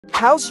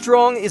How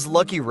strong is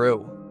Lucky Roo?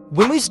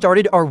 When we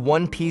started our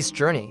One Piece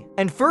journey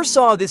and first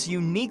saw this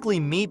uniquely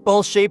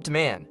meatball-shaped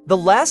man, the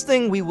last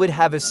thing we would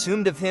have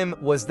assumed of him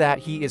was that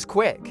he is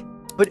quick.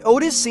 But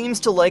Otis seems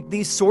to like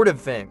these sort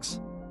of things.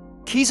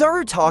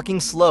 Kizaru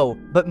talking slow,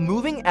 but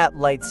moving at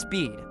light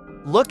speed.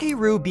 Lucky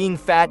Roo being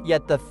fat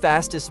yet the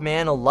fastest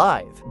man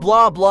alive.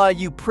 Blah blah,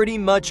 you pretty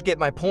much get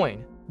my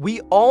point.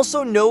 We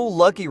also know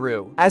Lucky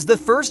Roo as the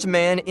first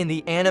man in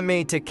the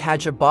anime to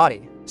catch a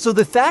body. So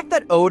the fact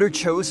that Oda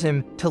chose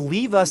him to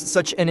leave us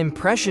such an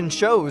impression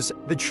shows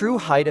the true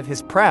height of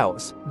his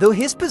prowess. Though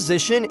his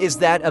position is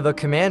that of a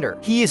commander,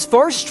 he is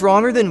far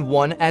stronger than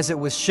one, as it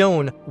was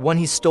shown when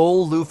he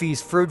stole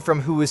Luffy's fruit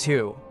from Who Is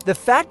Who. The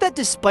fact that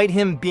despite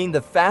him being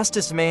the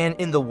fastest man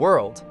in the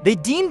world, they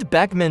deemed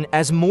Beckman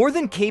as more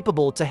than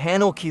capable to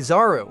handle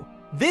Kizaru.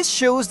 This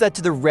shows that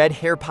to the Red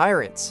Hair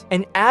Pirates,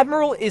 an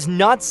admiral is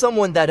not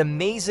someone that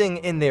amazing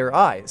in their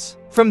eyes.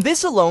 From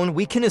this alone,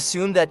 we can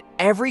assume that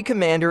every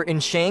commander in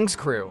Shang's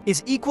crew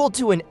is equal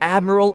to an admiral